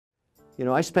You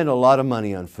know, I spend a lot of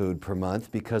money on food per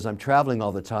month because I'm traveling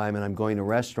all the time and I'm going to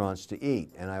restaurants to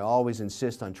eat, and I always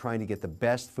insist on trying to get the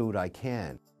best food I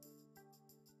can.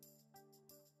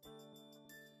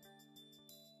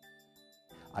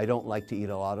 I don't like to eat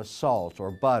a lot of salt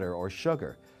or butter or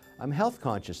sugar. I'm health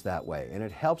conscious that way, and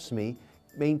it helps me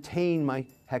maintain my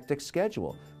hectic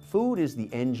schedule. Food is the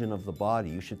engine of the body.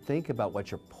 You should think about what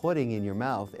you're putting in your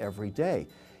mouth every day.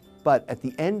 But at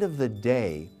the end of the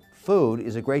day, food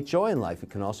is a great joy in life. It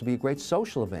can also be a great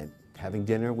social event. Having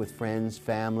dinner with friends,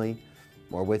 family,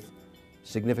 or with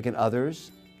significant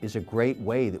others is a great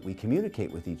way that we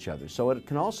communicate with each other. So it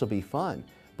can also be fun,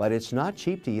 but it's not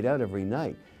cheap to eat out every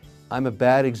night. I'm a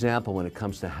bad example when it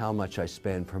comes to how much I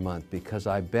spend per month, because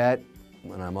I bet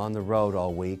when I'm on the road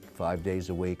all week, 5 days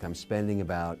a week, I'm spending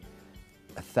about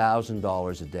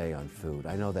 $1,000 a day on food.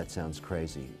 I know that sounds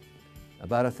crazy.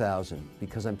 About $1,000,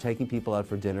 because I'm taking people out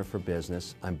for dinner for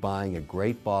business. I'm buying a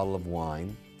great bottle of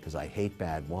wine, because I hate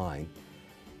bad wine.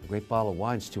 A great bottle of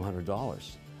wine is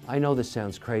 $200. I know this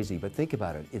sounds crazy, but think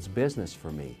about it. It's business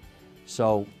for me.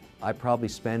 So I probably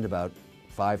spend about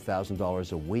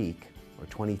 $5,000 a week or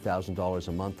 $20,000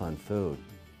 a month on food.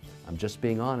 I'm just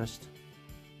being honest.